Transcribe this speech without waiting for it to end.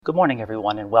Good morning,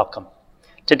 everyone, and welcome.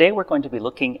 Today we're going to be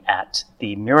looking at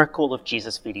the miracle of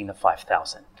Jesus feeding the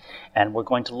 5,000. And we're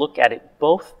going to look at it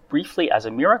both briefly as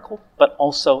a miracle, but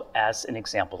also as an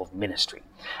example of ministry.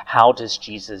 How does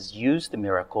Jesus use the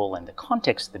miracle and the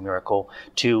context of the miracle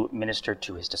to minister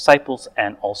to his disciples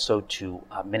and also to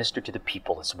minister to the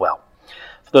people as well?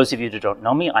 For those of you who don't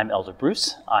know me, I'm Elder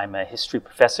Bruce. I'm a history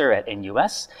professor at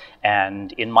NUS,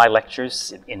 and in my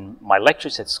lectures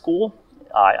at school,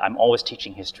 I'm always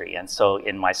teaching history, and so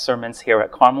in my sermons here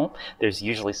at Carmel, there's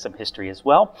usually some history as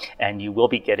well, and you will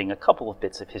be getting a couple of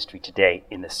bits of history today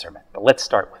in this sermon. But let's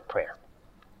start with prayer.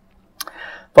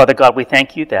 Father God, we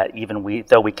thank you that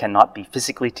though we cannot be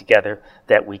physically together,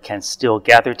 that we can still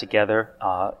gather together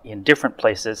in different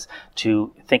places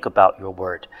to think about your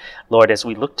word. Lord, as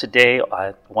we look today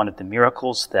at one of the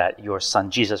miracles that your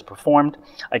son Jesus performed,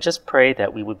 I just pray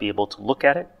that we would be able to look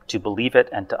at it, to believe it,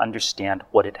 and to understand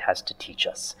what it has to teach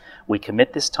us. We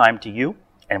commit this time to you,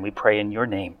 and we pray in your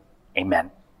name.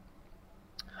 Amen.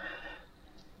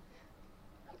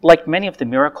 Like many of the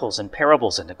miracles and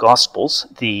parables in the Gospels,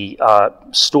 the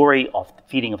story of the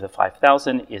feeding of the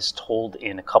 5,000 is told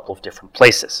in a couple of different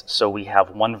places. So we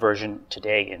have one version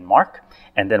today in Mark,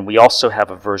 and then we also have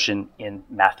a version in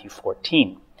Matthew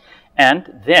 14.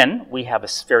 And then we have a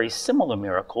very similar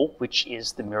miracle, which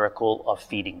is the miracle of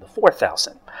feeding the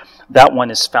 4,000. That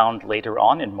one is found later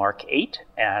on in Mark 8,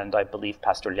 and I believe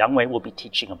Pastor Liang Wei will be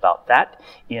teaching about that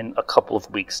in a couple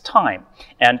of weeks' time.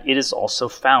 And it is also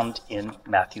found in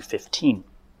Matthew 15.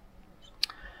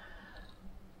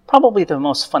 Probably the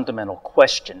most fundamental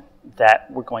question that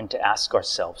we're going to ask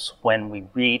ourselves when we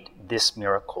read this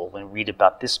miracle, when we read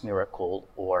about this miracle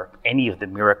or any of the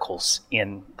miracles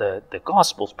in the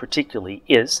Gospels particularly,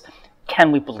 is,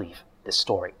 can we believe this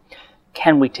story?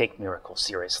 Can we take miracles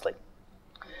seriously?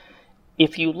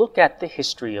 If you look at the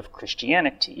history of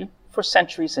Christianity, for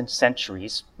centuries and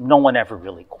centuries, no one ever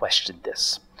really questioned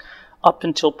this. Up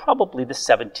until probably the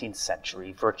 17th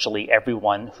century, virtually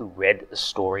everyone who read the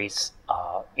stories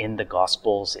in the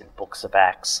Gospels, in books of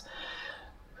Acts,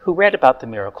 who read about the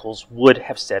miracles would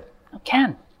have said,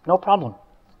 no problem.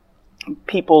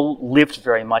 People lived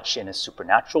very much in a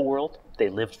supernatural world. They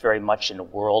lived very much in a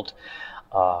worldview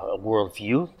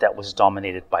that was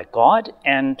dominated by God,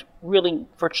 and really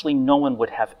virtually no one would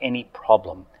have any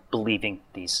problem believing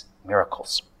these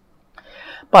miracles.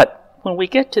 But when we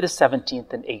get to the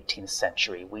 17th and 18th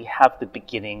century, we have the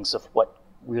beginnings of what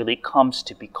really comes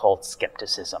to be called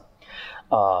skepticism,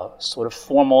 sort of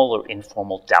formal or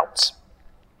informal doubts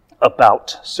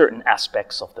about certain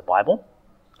aspects of the Bible,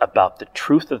 about the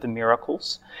truth of the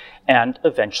miracles, and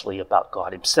eventually about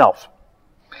God himself.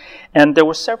 And there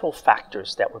were several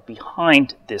factors that were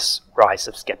behind this rise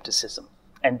of skepticism.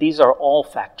 And these are all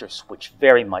factors which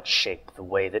very much shape the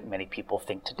way that many people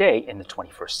think today in the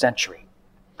 21st century.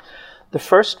 The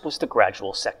first was the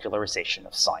gradual secularization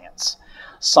of science.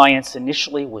 Science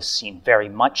initially was seen very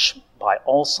much by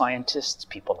all scientists,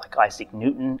 people like Isaac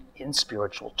Newton, in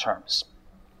spiritual terms.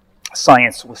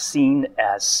 Science was seen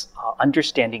as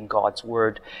understanding God's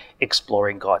word,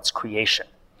 exploring God's creation.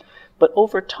 But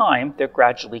over time, there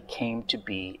gradually came to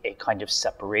be a kind of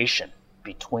separation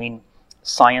between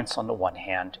science on the one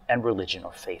hand and religion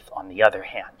or faith on the other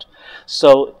hand.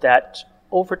 So that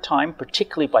over time,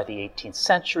 particularly by the 18th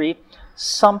century,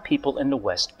 some people in the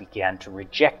West began to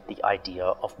reject the idea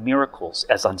of miracles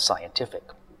as unscientific.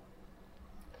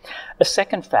 A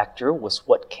second factor was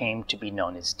what came to be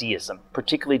known as deism,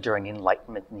 particularly during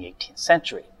Enlightenment in the 18th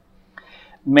century.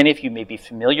 Many of you may be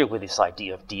familiar with this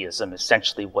idea of deism,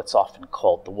 essentially what's often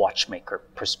called the watchmaker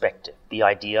perspective, the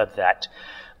idea that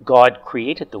God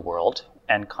created the world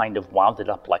and kind of wound it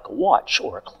up like a watch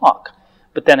or a clock,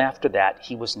 but then after that,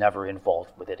 he was never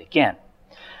involved with it again.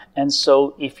 And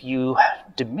so if you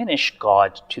diminish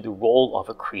God to the role of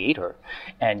a creator,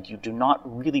 and you do not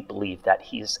really believe that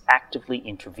he is actively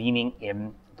intervening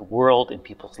in the world, in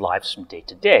people's lives from day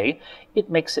to day, it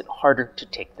makes it harder to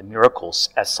take the miracles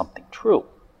as something true.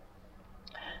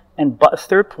 And a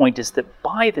third point is that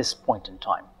by this point in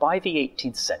time, by the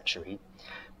 18th century,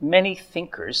 many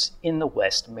thinkers in the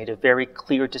West made a very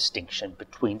clear distinction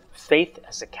between faith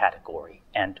as a category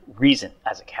and reason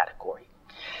as a category.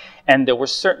 And there were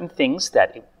certain things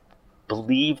that it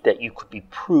believed that you could be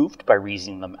proved by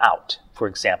reasoning them out. For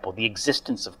example, the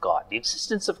existence of God. The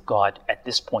existence of God at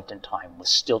this point in time was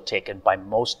still taken by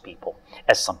most people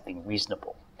as something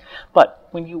reasonable. But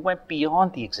when you went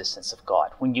beyond the existence of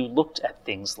God, when you looked at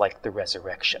things like the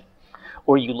resurrection,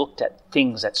 or you looked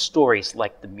at stories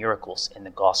like the miracles in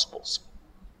the Gospels,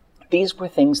 these were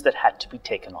things that had to be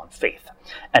taken on faith,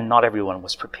 and not everyone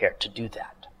was prepared to do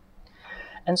that.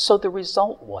 And so the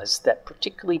result was that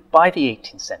particularly by the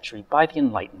 18th century, by the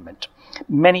Enlightenment,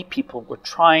 many people were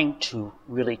trying to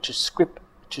really to strip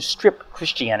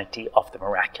Christianity of the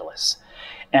miraculous.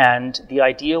 And the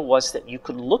idea was that you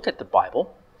could look at the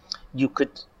Bible, you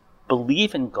could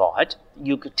believe in God,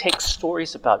 you could take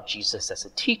stories about Jesus as a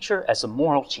teacher, as a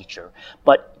moral teacher,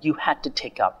 but you had to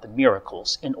take out the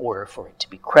miracles in order for it to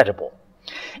be credible.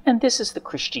 And this is the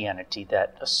Christianity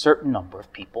that a certain number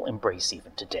of people embrace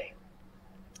even today.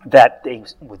 That they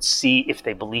would see, if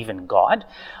they believe in God,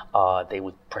 they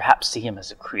would perhaps see him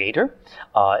as a creator.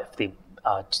 If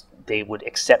they would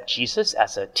accept Jesus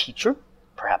as a teacher,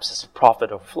 perhaps as a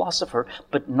prophet or philosopher,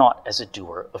 but not as a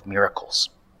doer of miracles.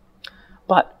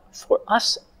 But for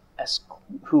us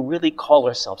who really call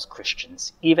ourselves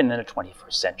Christians, even in the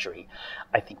 21st century,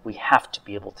 I think we have to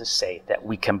be able to say that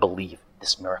we can believe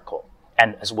this miracle,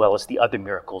 and as well as the other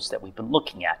miracles that we've been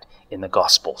looking at in the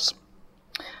Gospels.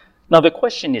 Now the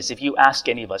question is, if you ask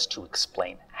any of us to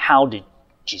explain, how did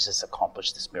Jesus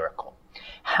accomplish this miracle?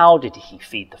 How did he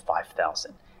feed the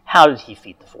 5,000? How did he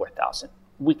feed the 4,000?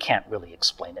 We can't really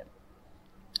explain it.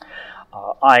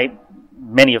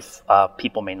 Many of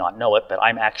people may not know it, but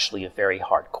I'm actually a very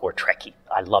hardcore Trekkie.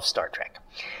 I love Star Trek.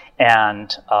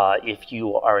 And if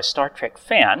you are a Star Trek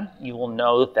fan, you will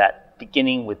know that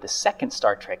beginning with the second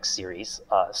Star Trek series,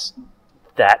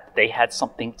 that they had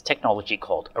technology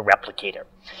called a replicator.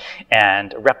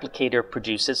 And a replicator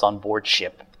produces on board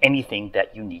ship anything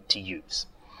that you need to use.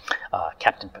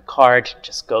 Captain Picard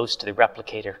just goes to the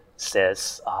replicator,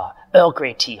 says, Earl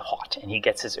Grey tea hot, and he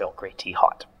gets his Earl Grey tea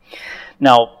hot.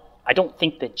 Now, I don't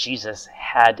think that Jesus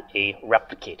had a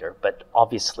replicator, but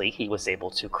obviously he was able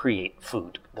to create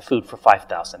food, the food for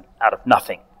 5,000, out of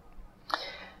nothing.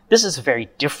 This is a very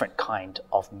different kind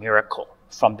of miracle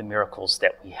from the miracles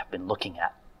that we have been looking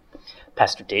at.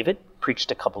 Pastor David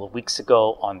preached a couple of weeks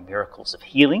ago on miracles of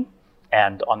healing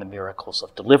and on the miracles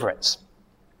of deliverance.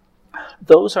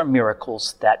 Those are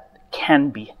miracles that can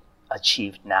be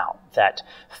achieved now, that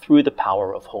through the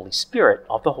power of the Holy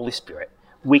Spirit,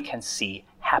 we can see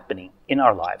happening in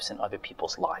our lives and other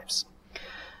people's lives.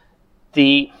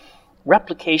 The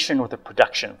replication or the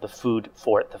production of the food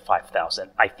for the 5,000,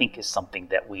 I think, is something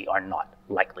that we are not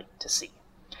likely to see.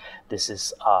 This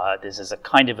is a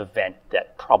kind of event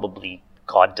that probably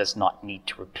God does not need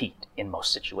to repeat in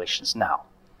most situations now.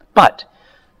 But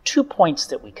 2 points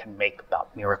that we can make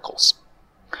about miracles.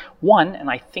 One, and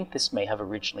I think this may have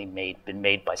originally been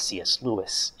made by C.S.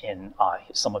 Lewis in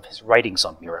some of his writings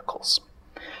on miracles.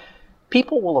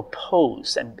 People will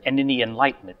oppose, and in the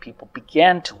Enlightenment, people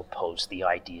began to oppose the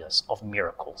ideas of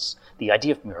miracles, the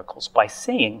idea of miracles, by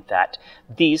saying that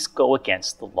these go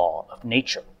against the law of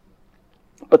nature.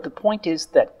 But the point is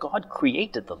that God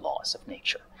created the laws of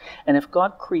nature. And if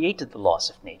God created the laws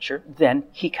of nature, then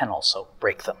he can also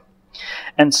break them.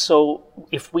 And so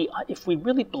if we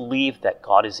really believe that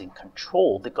God is in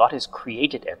control, that God has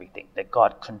created everything, that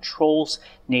God controls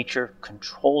nature,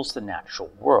 controls the natural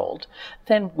world,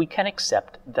 then we can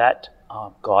accept that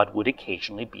God would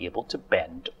occasionally be able to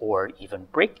bend or even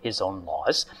break his own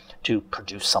laws to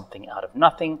produce something out of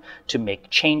nothing, to make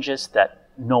changes that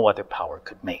no other power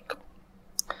could make.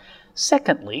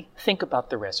 Secondly, think about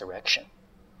the resurrection.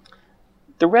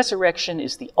 The resurrection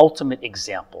is the ultimate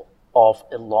example of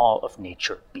a law of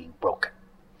nature being broken.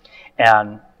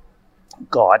 And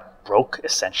God broke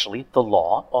essentially the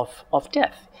law of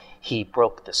death. He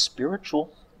broke the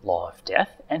spiritual law of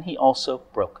death, and he also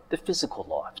broke the physical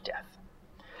law of death.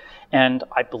 And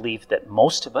I believe that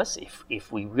most of us,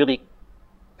 if we really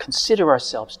consider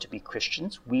ourselves to be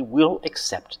Christians, we will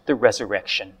accept the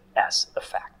resurrection as a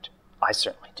fact. I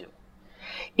certainly do.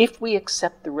 If we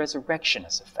accept the resurrection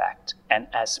as a fact, and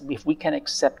if we can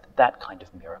accept that kind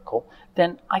of miracle,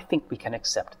 then I think we can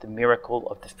accept the miracle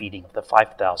of the feeding of the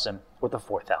 5,000 or the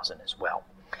 4,000 as well.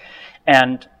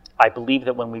 And I believe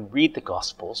that when we read the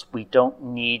Gospels, we don't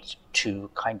need to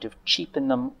kind of cheapen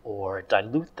them or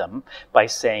dilute them by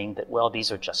saying that, well,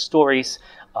 these are just stories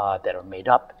that are made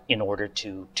up in order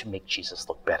to make Jesus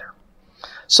look better.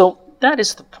 So that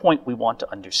is the point we want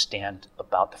to understand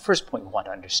about, the first point we want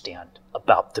to understand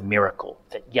about the miracle,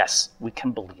 that yes, we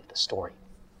can believe the story.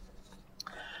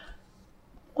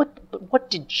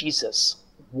 What did Jesus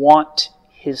want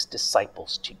his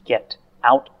disciples to get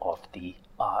out of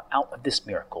this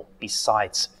miracle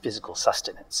besides physical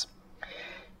sustenance?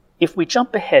 If we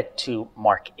jump ahead to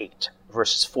Mark 8,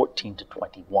 verses 14 to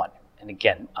 21, and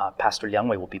again, Pastor Liang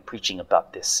Wei will be preaching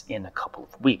about this in a couple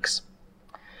of weeks.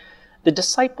 The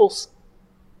disciples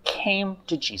came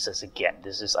to Jesus again.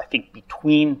 This is, I think,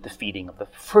 between the feeding of the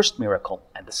first miracle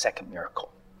and the second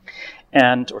miracle,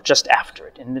 or just after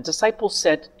it. And the disciples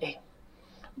said, hey,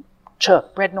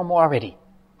 bread no more already.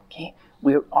 Okay,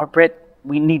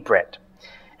 we need bread.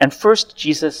 And first,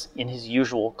 Jesus, in his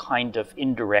usual kind of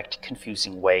indirect,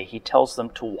 confusing way, he tells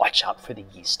them to watch out for the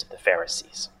yeast of the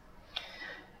Pharisees.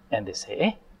 And they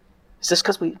say, is this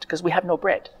because we have no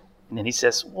bread? And then he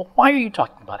says, well, why are you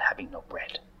talking about having no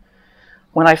bread?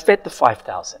 When I fed the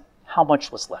 5,000, how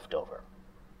much was left over?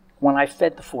 When I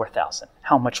fed the 4,000,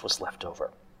 how much was left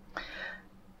over?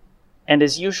 And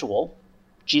as usual,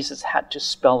 Jesus had to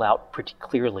spell out pretty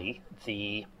clearly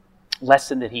the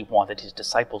lesson that he wanted his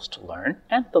disciples to learn,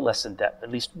 and the lesson that, at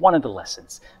least one of the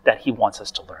lessons that he wants us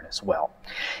to learn as well.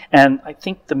 And I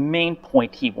think the main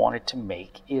point he wanted to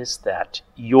make is that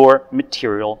your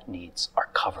material needs are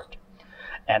covered,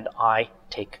 and I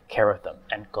take care of them,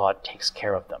 and God takes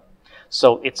care of them.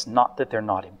 So it's not that they're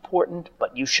not important,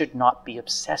 but you should not be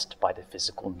obsessed by the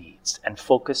physical needs and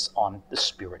focus on the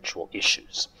spiritual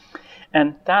issues.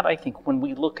 And that, I think, when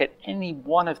we look at any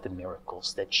one of the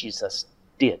miracles that Jesus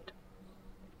did,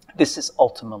 this is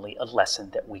ultimately a lesson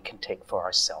that we can take for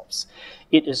ourselves.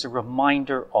 It is a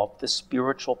reminder of the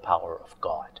spiritual power of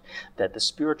God, that the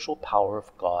spiritual power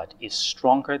of God is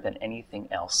stronger than anything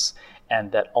else,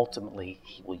 and that ultimately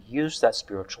he will use that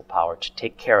spiritual power to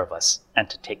take care of us and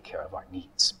to take care of our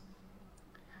needs.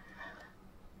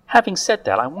 Having said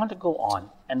that, I want to go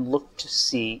on and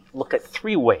look at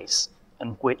 3 ways in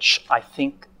which I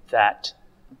think that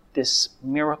this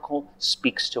miracle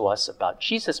speaks to us about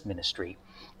Jesus' ministry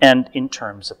and in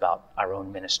terms about our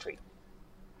own ministry.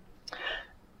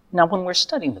 Now, when we're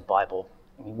studying the Bible,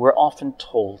 we're often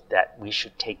told that we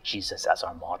should take Jesus as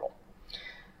our model.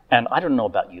 And I don't know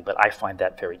about you, but I find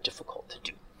that very difficult to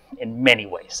do in many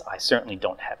ways. I certainly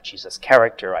don't have Jesus'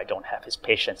 character. I don't have his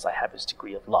patience. I have his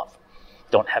degree of love.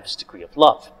 Don't have his degree of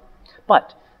love.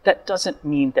 But that doesn't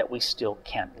mean that we still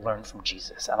can't learn from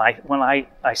Jesus. And when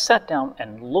I sat down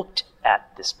and looked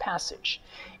at this passage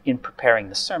in preparing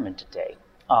the sermon today,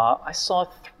 I saw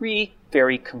 3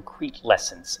 very concrete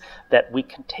lessons that we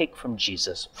can take from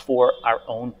Jesus for our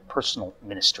own personal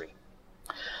ministry.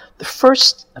 The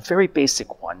first, a very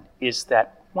basic one, is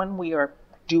that when we are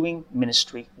doing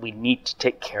ministry, we need to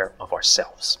take care of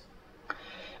ourselves.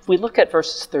 If we look at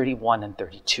verses 31 and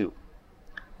 32,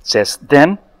 it says,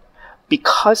 "Then,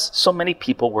 because so many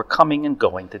people were coming and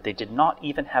going that they did not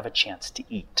even have a chance to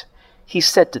eat, he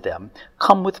said to them,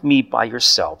 'Come with me by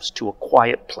yourselves to a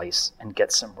quiet place and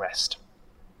get some rest.'"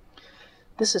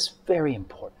 This is very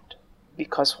important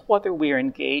because whether we are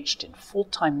engaged in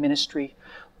full-time ministry,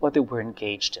 whether we're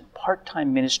engaged in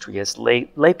part-time ministry as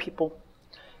lay people,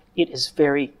 it is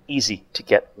very easy to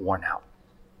get worn out.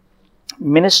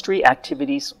 Ministry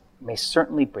activities may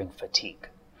certainly bring fatigue,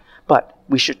 but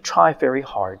we should try very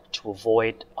hard to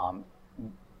avoid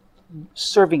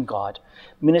serving God,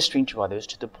 ministering to others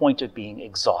to the point of being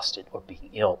exhausted or being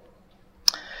ill.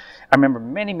 I remember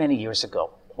many, many years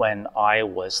ago when I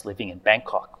was living in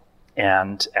Bangkok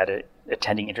and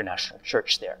attending International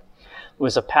Church there. There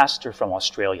was a pastor from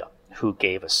Australia who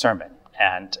gave a sermon,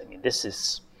 and this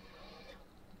is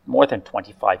more than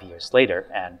 25 years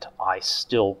later, and I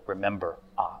still remember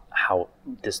how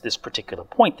this particular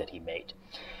point that he made.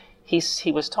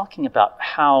 He was talking about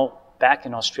how back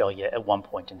in Australia at one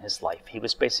point in his life, he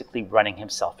was basically running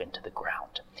himself into the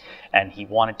ground. And he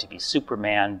wanted to be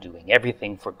Superman, doing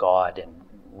everything for God and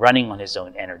running on his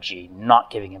own energy,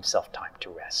 not giving himself time to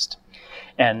rest.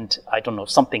 And I don't know,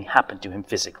 something happened to him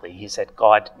physically. He said,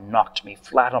 God knocked me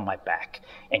flat on my back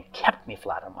and kept me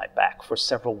flat on my back for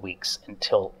several weeks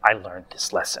until I learned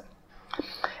this lesson.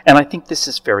 And I think this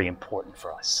is very important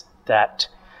for us, that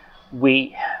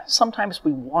sometimes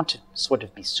we want to sort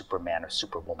of be Superman or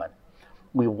Superwoman.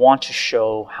 We want to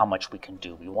show how much we can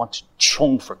do. We want to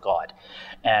chung for God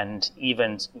and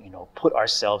even, put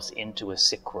ourselves into a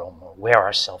sick room or wear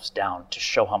ourselves down to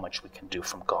show how much we can do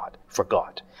for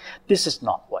God. This is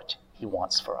not what he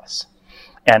wants for us.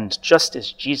 And just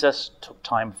as Jesus took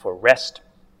time for rest,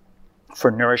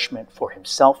 for nourishment for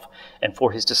himself and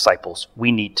for his disciples,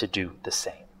 we need to do the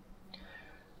same.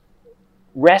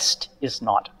 Rest is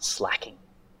not slacking.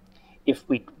 If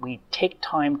we take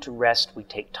time to rest, we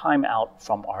take time out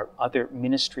from our other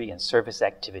ministry and service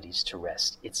activities to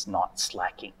rest, it's not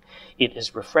slacking. It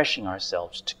is refreshing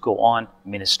ourselves to go on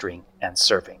ministering and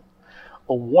serving.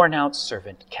 A worn-out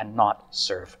servant cannot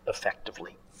serve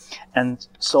effectively. And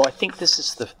so I think this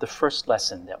is the first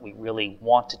lesson that we really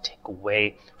want to take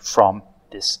away from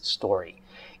this story,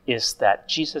 is that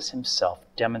Jesus himself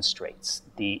demonstrates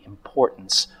the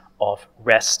importance of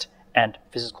rest and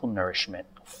physical nourishment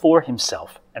for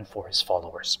himself and for his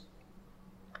followers.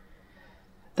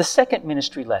 The second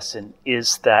ministry lesson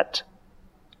is that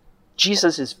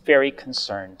Jesus is very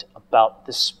concerned about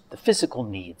the physical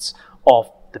needs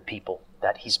of the people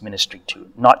that he's ministering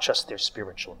to, not just their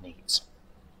spiritual needs.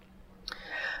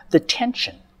 The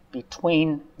tension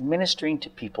between ministering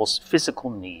to people's physical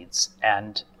needs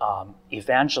and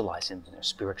evangelizing their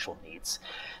spiritual needs,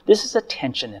 this is a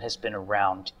tension that has been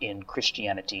around in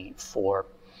Christianity for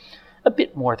a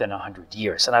bit more than 100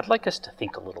 years, and I'd like us to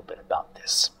think a little bit about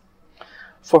this.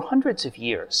 For hundreds of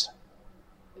years,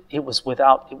 it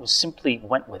simply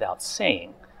went without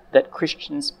saying that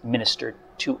Christians ministered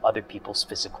to other people's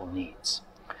physical needs.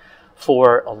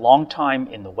 For a long time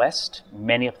in the West,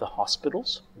 many of the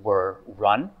hospitals were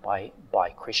run by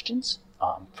Christians,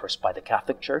 first by the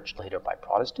Catholic Church, later by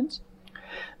Protestants.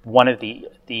 One of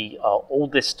the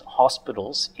oldest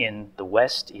hospitals in the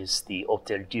West is the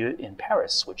Hôtel Dieu in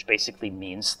Paris, which basically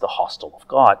means the hostel of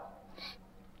God.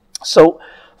 So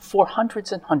for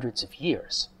hundreds and hundreds of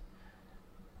years,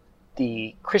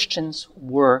 the Christians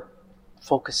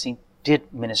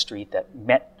did ministry that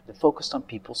focused on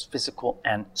people's physical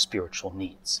and spiritual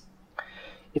needs.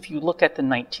 If you look at the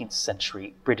 19th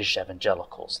century British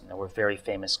evangelicals, and there were a very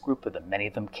famous group of them, many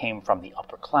of them came from the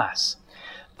upper class,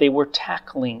 they were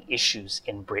tackling issues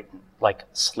in Britain like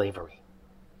slavery,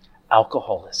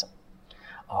 alcoholism,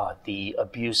 the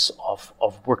abuse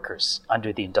of workers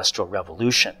under the Industrial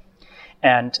Revolution.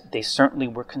 And they certainly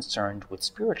were concerned with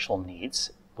spiritual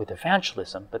needs, with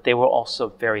evangelism, but they were also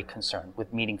very concerned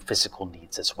with meeting physical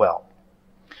needs as well.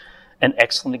 An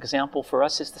excellent example for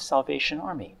us is the Salvation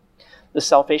Army. The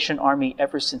Salvation Army,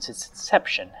 ever since its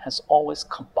inception, has always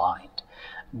combined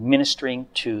ministering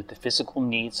to the physical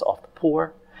needs of the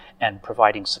poor and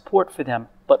providing support for them,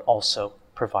 but also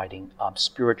providing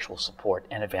spiritual support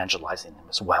and evangelizing them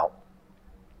as well.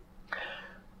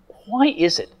 Why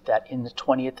is it that in the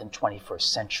 20th and 21st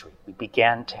century we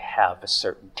began to have a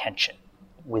certain tension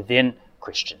within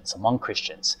Christians, among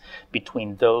Christians,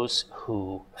 between those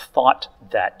who thought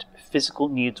that physical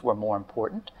needs were more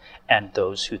important and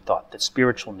those who thought that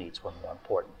spiritual needs were more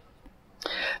important?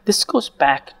 This goes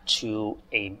back to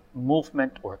a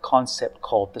movement or a concept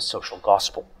called the social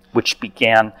gospel, which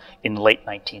began in the late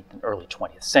 19th and early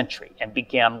 20th century and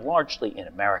began largely in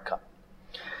America.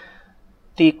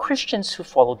 The Christians who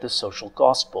followed the social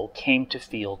gospel came to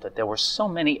feel that there were so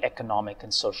many economic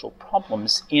and social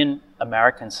problems in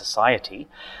American society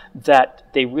that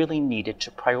they really needed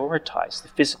to prioritize the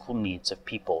physical needs of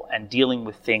people and dealing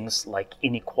with things like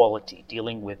inequality,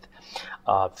 dealing with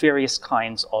various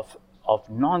kinds of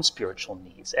non-spiritual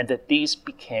needs, and that these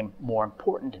became more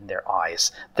important in their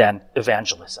eyes than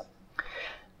evangelism.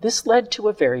 This led to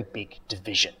a very big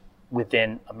division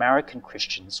within American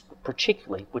Christians,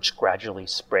 particularly, which gradually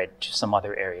spread to some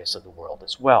other areas of the world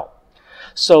as well.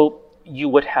 So you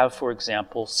would have, for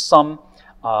example, some,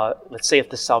 let's say if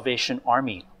the Salvation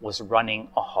Army was running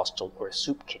a hostel or a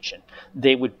soup kitchen,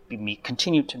 they would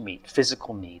continue to meet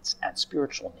physical needs and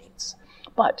spiritual needs.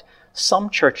 But some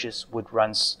churches would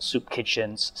run soup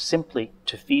kitchens simply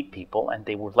to feed people, and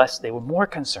they were more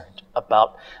concerned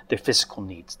about their physical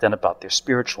needs than about their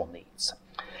spiritual needs.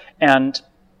 And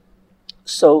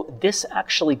so this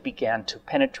actually began to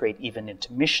penetrate even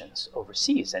into missions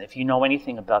overseas. And if you know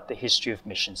anything about the history of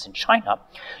missions in China,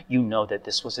 you know that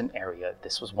this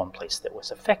was one place that was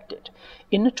affected.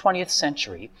 In the 20th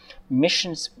century,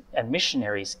 missions and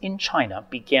missionaries in China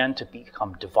began to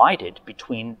become divided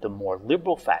between the more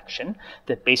liberal faction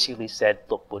that basically said,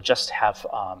 look, we'll just have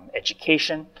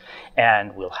education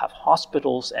and we'll have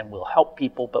hospitals and we'll help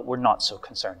people, but we're not so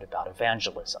concerned about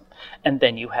evangelism. And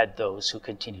then you had those who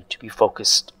continued to be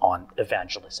focused on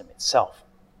evangelism itself.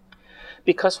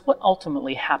 Because what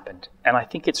ultimately happened, and I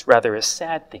think it's rather a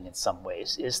sad thing in some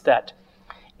ways, is that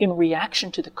in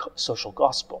reaction to the social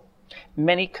gospel,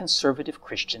 many conservative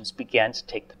Christians began to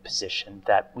take the position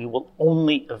that we will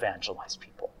only evangelize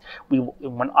people.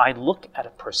 When I look at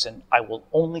a person, I will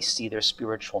only see their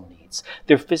spiritual needs.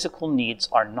 Their physical needs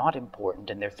are not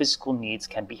important, and their physical needs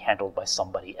can be handled by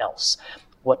somebody else.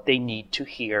 What they need to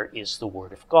hear is the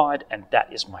Word of God, and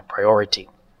that is my priority.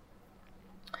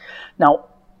 Now,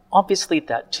 obviously,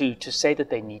 that to say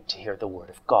that they need to hear the Word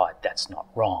of God, that's not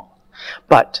wrong.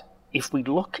 But if we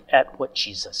look at what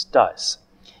Jesus does,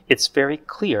 it's very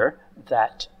clear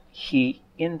that he,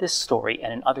 in this story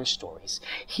and in other stories,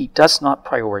 he does not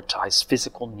prioritize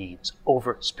physical needs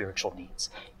over spiritual needs.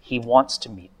 He wants to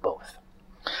meet both.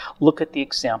 Look at the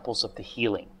examples of the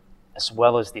healing, as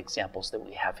well as the examples that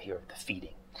we have here of the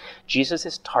feeding. Jesus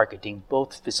is targeting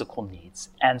both physical needs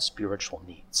and spiritual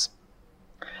needs.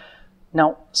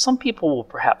 Now, some people will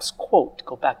perhaps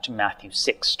go back to Matthew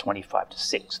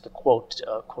 6:25-6, the quote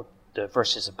the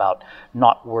verses about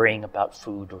not worrying about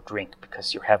food or drink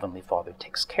because your Heavenly Father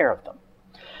takes care of them.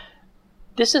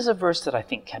 This is a verse that I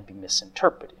think can be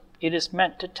misinterpreted. It is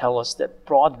meant to tell us that,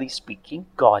 broadly speaking,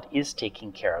 God is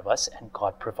taking care of us and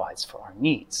God provides for our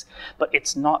needs. But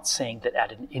it's not saying that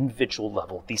at an individual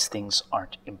level these things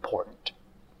aren't important.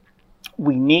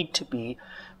 We need to be,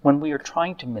 when we are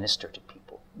trying to minister to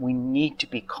people, we need to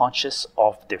be conscious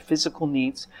of their physical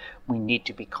needs. We need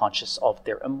to be conscious of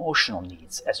their emotional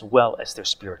needs as well as their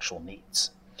spiritual needs.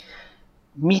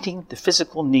 Meeting the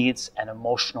physical needs and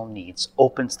emotional needs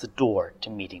opens the door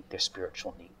to meeting their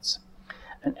spiritual needs.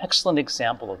 An excellent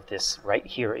example of this right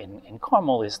here in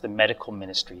Carmel is the medical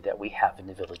ministry that we have in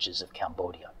the villages of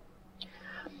Cambodia.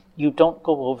 You don't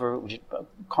go over,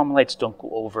 Carmelites don't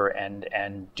go over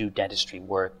and do dentistry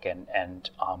work and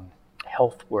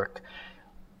health work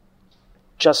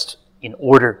just in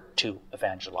order to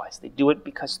evangelize. They do it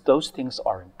because those things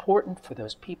are important for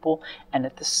those people, and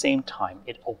at the same time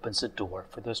it opens a door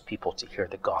for those people to hear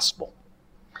the gospel.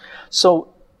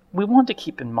 So we want to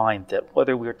keep in mind that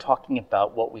whether we're talking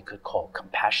about what we could call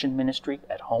compassion ministry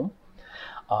at home,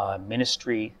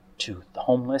 ministry to the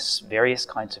homeless, various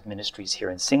kinds of ministries here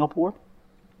in Singapore,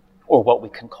 or what we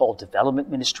can call development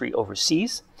ministry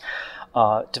overseas,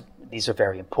 these are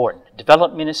very important.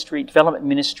 Development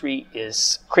ministry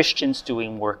is Christians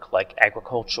doing work like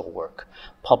agricultural work,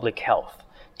 public health,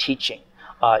 teaching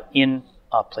in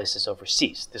places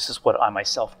overseas. This is what I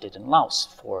myself did in Laos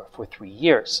for 3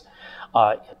 years.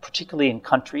 Particularly in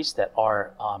countries that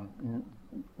are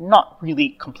not really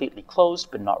completely closed,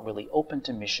 but not really open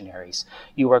to missionaries.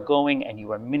 You are going and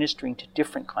you are ministering to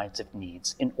different kinds of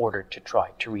needs in order to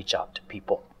try to reach out to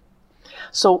people.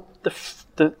 So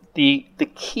the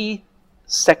key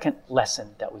second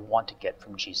lesson that we want to get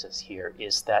from Jesus here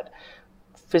is that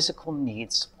physical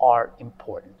needs are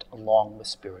important along with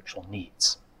spiritual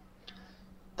needs.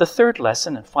 The third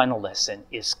lesson and final lesson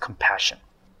is compassion.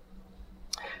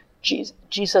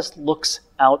 Jesus looks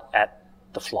out at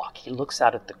the flock. He looks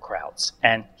out at the crowds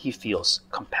and he feels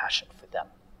compassion for them.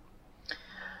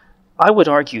 I would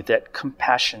argue that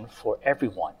compassion for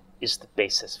everyone is the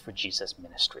basis for Jesus'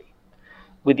 ministry.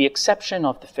 With the exception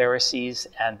of the Pharisees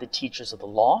and the teachers of the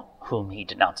law, whom he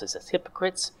denounces as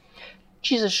hypocrites,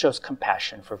 Jesus shows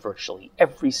compassion for virtually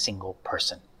every single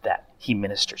person that he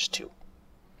ministers to.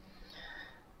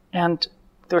 And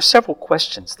there are several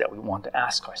questions that we want to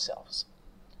ask ourselves.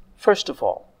 First of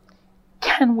all,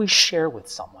 can we share with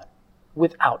someone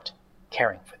without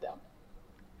caring for them?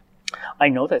 I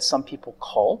know that some people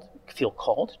feel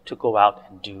called to go out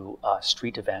and do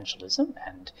street evangelism,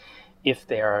 and if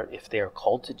they are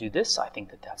called to do this, I think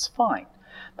that that's fine.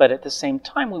 But at the same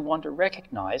time, we want to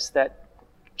recognize that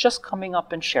just coming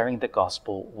up and sharing the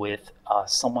gospel with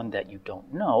someone that you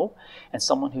don't know and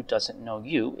someone who doesn't know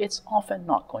you, it's often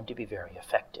not going to be very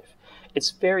effective.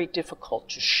 It's very difficult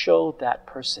to show that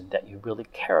person that you really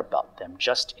care about them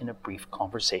just in a brief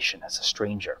conversation as a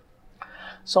stranger.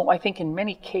 So I think in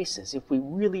many cases, if we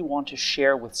really want to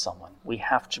share with someone, we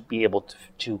have to be able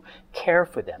to care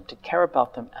for them, to care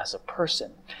about them as a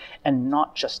person, and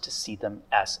not just to see them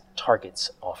as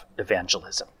targets of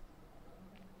evangelism.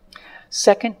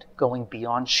 Second, going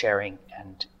beyond sharing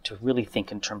and to really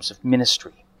think in terms of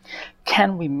ministry.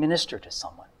 Can we minister to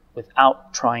someone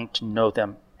without trying to know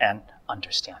them and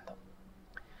understand them?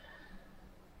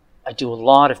 I do a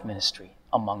lot of ministry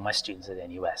among my students at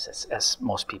NUS, as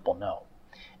most people know.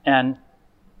 And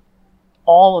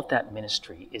all of that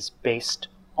ministry is based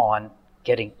on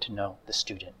getting to know the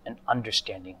student and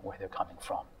understanding where they're coming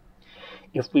from.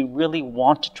 If we really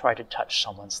want to try to touch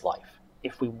someone's life,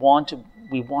 if we want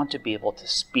to be able to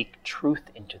speak truth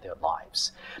into their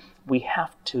lives, we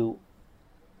have to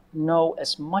know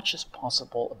as much as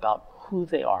possible about who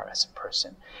they are as a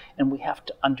person, and we have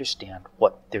to understand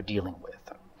what they're dealing with.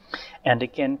 And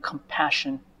again,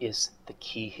 compassion is the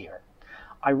key here.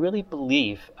 I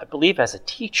believe as a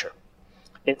teacher,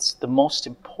 it's the most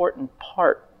important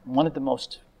part, one of the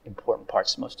most important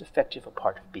parts, the most effective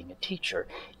part of being a teacher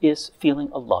is feeling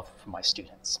a love for my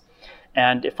students.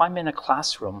 And if I'm in a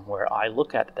classroom where I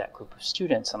look at that group of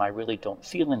students and I really don't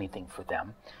feel anything for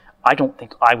them, I don't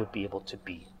think I would be able to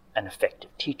be an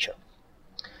effective teacher.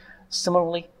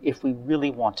 Similarly, if we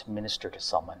really want to minister to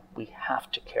someone, we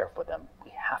have to care for them.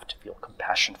 We have to feel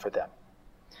compassion for them.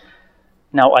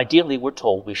 Now, ideally, we're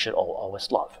told we should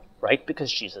always love, right?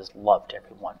 Because Jesus loved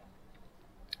everyone.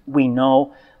 We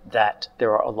know that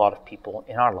there are a lot of people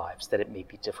in our lives that it may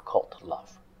be difficult to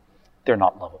love. They're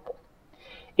not lovable.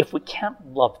 If we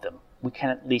can't love them, we can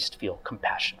at least feel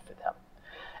compassion for them.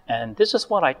 And this is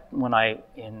what when I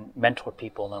mentor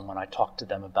people and when I talk to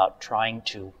them about trying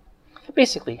to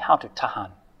Basically, how to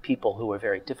tahan people who are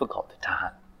very difficult to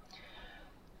tahan.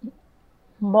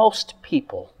 Most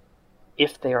people,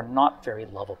 if they are not very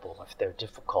lovable, if they're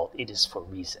difficult, it is for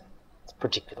reason. It's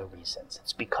particular reasons.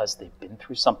 It's because they've been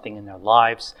through something in their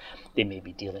lives. They may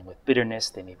be dealing with bitterness.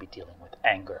 They may be dealing with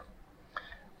anger.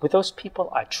 With those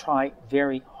people, I try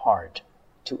very hard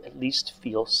to at least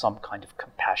feel some kind of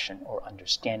compassion or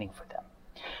understanding for them.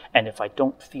 And if I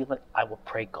don't feel it, I will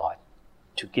pray God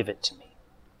to give it to me.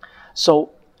 So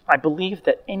I believe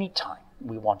that anytime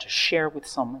we want to share with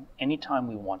someone, anytime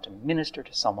we want to minister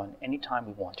to someone, anytime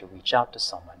we want to reach out to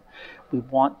someone, we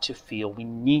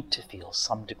need to feel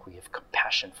some degree of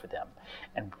compassion for them.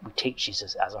 And we take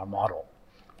Jesus as our model.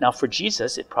 Now for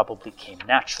Jesus, it probably came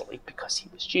naturally because he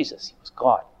was Jesus, he was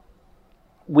God.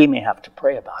 We may have to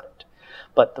pray about it.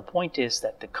 But the point is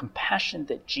that the compassion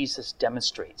that Jesus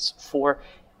demonstrates for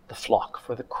the flock,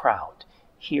 for the crowd,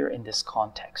 here in this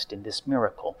context, in this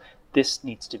miracle, this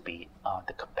needs to be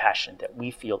the compassion that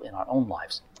we feel in our own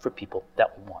lives for people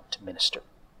that we want to minister.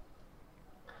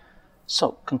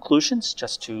 So, conclusions,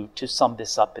 just to sum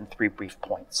this up in 3 brief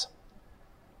points.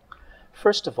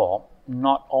 First of all,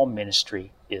 not all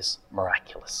ministry is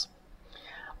miraculous.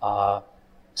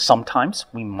 Sometimes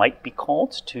we might be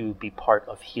called to be part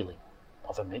of healing,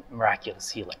 of a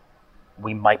miraculous healing.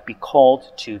 We might be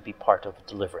called to be part of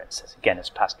deliverance, as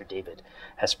Pastor David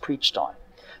has preached on.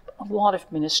 But a lot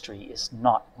of ministry is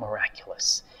not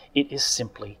miraculous. It is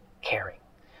simply caring.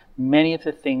 Many of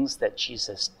the things that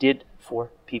Jesus did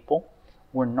for people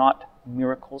were not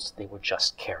miracles, they were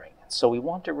just caring. So we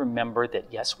want to remember that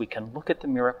yes, we can look at the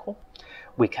miracle,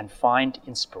 we can find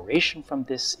inspiration from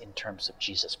this in terms of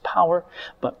Jesus' power,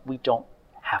 but we don't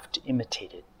have to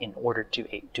imitate it in order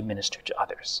to minister to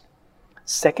others.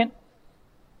 Second,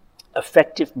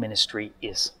 effective ministry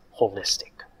is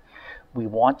holistic. We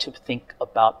want to think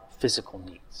about physical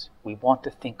needs. We want to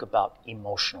think about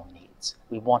emotional needs.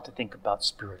 We want to think about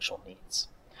spiritual needs.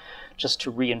 Just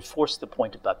to reinforce the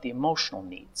point about the emotional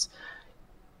needs,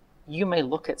 you may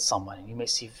look at someone and you may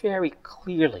see very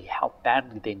clearly how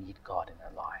badly they need God in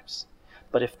their lives.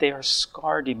 But if they are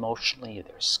scarred emotionally, or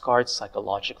they're scarred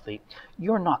psychologically,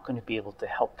 you're not going to be able to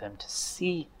help them to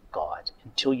see God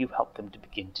until you help them to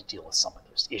begin to deal with some of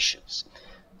those issues.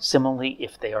 Similarly,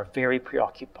 if they are very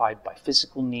preoccupied by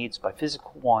physical needs, by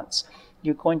physical wants,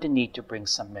 you're going to need to bring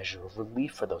some measure of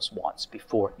relief for those wants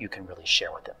before you can really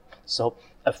share with them. So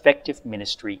effective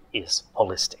ministry is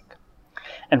holistic.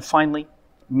 And finally,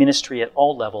 ministry at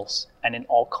all levels and in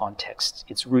all contexts,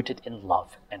 it's rooted in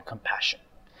love and compassion.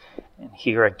 And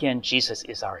here again, Jesus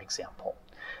is our example.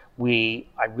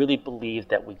 I really believe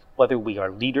that whether we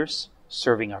are leaders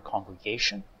serving our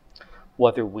congregation,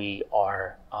 whether we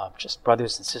are just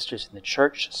brothers and sisters in the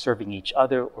church serving each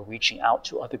other or reaching out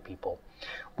to other people,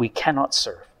 we cannot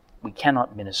serve, we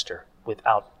cannot minister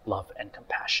without love and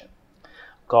compassion.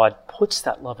 God puts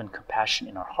that love and compassion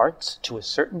in our hearts to a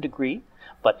certain degree,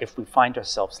 but if we find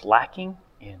ourselves lacking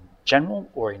in general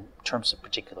or in terms of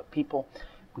particular people,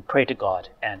 we pray to God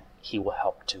and He will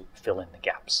help to fill in the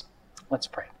gaps. Let's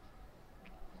pray.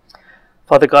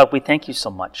 Father God, we thank you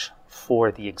so much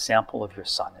for the example of your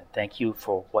Son, and thank you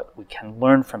for what we can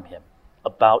learn from him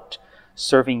about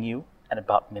serving you and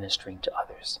about ministering to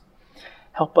others.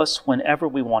 Help us whenever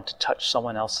we want to touch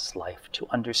someone else's life to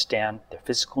understand their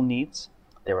physical needs,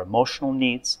 their emotional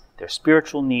needs, their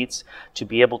spiritual needs, to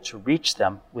be able to reach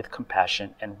them with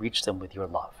compassion and reach them with your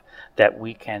love. That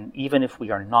we can, even if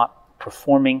we are not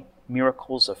performing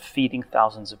miracles of feeding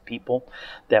thousands of people,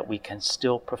 that we can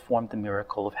still perform the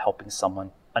miracle of helping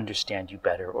someone understand you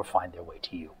better or find their way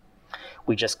to you.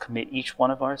 We just commit each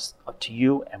one of us to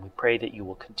you, and we pray that you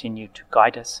will continue to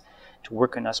guide us, to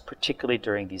work in us, particularly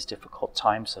during these difficult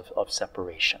times of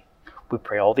separation. We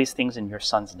pray all these things in your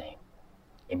Son's name.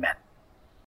 Amen.